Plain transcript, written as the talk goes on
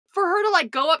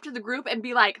like go up to the group and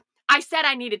be like, I said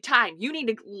I needed time. You need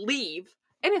to leave.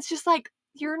 And it's just like,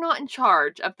 you're not in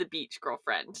charge of the beach,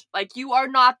 girlfriend. Like, you are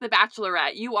not the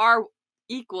bachelorette. You are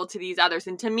equal to these others.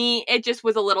 And to me, it just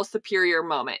was a little superior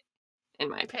moment, in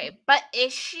my opinion. Okay, but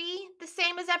is she the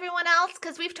same as everyone else?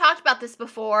 Because we've talked about this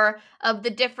before, of the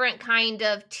different kind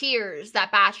of tiers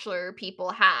that Bachelor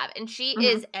people have. And she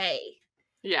is A.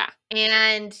 Yeah.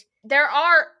 And there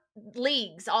are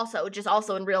leagues also, just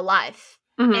also in real life.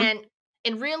 And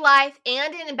in real life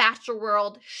and in Bachelor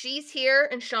world, she's here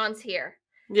and Sean's here.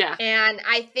 Yeah. And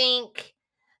I think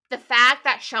the fact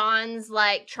that Sean's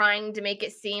like trying to make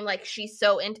it seem like she's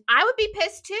so into, I would be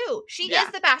pissed too. She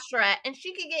is the Bachelorette and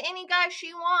she could get any guy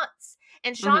she wants.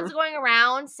 And Sean's going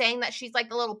around saying that she's like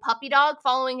the little puppy dog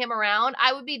following him around.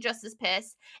 I would be just as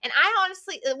pissed. And I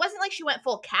honestly, it wasn't like she went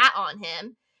full cat on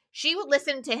him. She would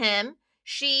listen to him.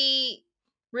 She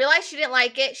realized she didn't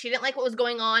like it. She didn't like what was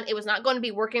going on. It was not going to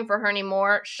be working for her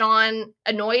anymore. Sean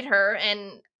annoyed her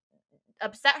and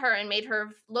upset her and made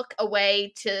her look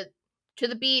away to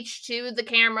the beach, to the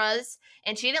cameras,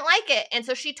 and she didn't like it. And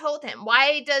so she told him.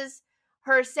 Why does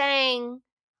her saying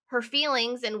her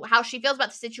feelings and how she feels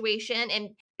about the situation and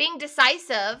being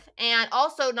decisive and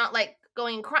also not like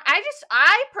going and cry?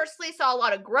 I personally saw a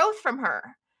lot of growth from her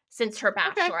since her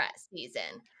Bachelorette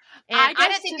season. And I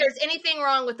didn't think there's anything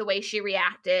wrong with the way she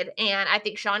reacted, and I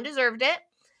think Sean deserved it,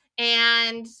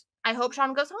 and I hope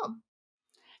Sean goes home.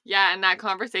 Yeah, and that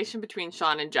conversation between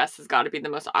Sean and Jess has got to be the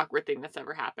most awkward thing that's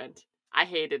ever happened. I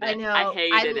hated it. I know. I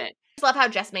hated it. I just love how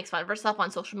Jess makes fun of herself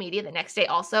on social media the next day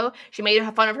also. She made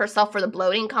fun of herself for the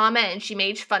bloating comment, and she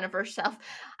made fun of herself.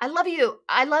 I love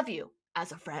you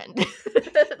as a friend.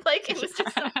 Like, it was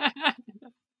just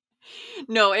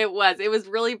No, it was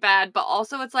really bad, but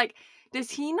also it's like, does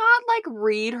he not like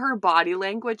read her body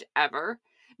language ever?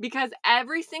 Because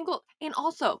and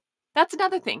also, that's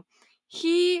another thing.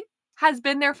 He has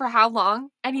been there for how long?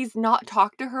 And he's not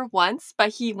talked to her once, but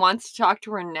he wants to talk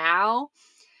to her now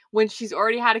when she's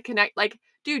already had a connect. Like,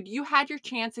 dude, you had your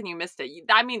chance and you missed it.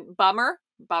 I mean, bummer,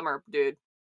 dude.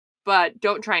 But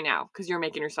don't try now because you're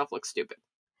making yourself look stupid.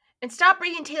 And stop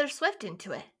bringing Taylor Swift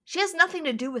into it. She has nothing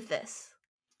to do with this.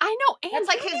 I know, and that's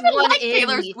like his one like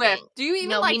Taylor Swift. Thing. Do you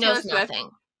even like Taylor Swift? Nothing.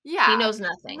 Yeah, he knows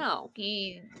nothing. No,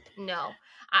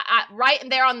 I right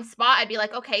there on the spot, I'd be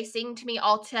like, okay, sing to me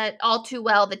all too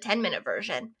well the 10-minute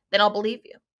version. Then I'll believe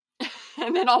you.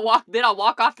 And then I'll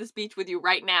walk off this beach with you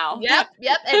right now. Yep.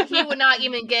 And he would not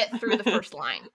even get through the first line.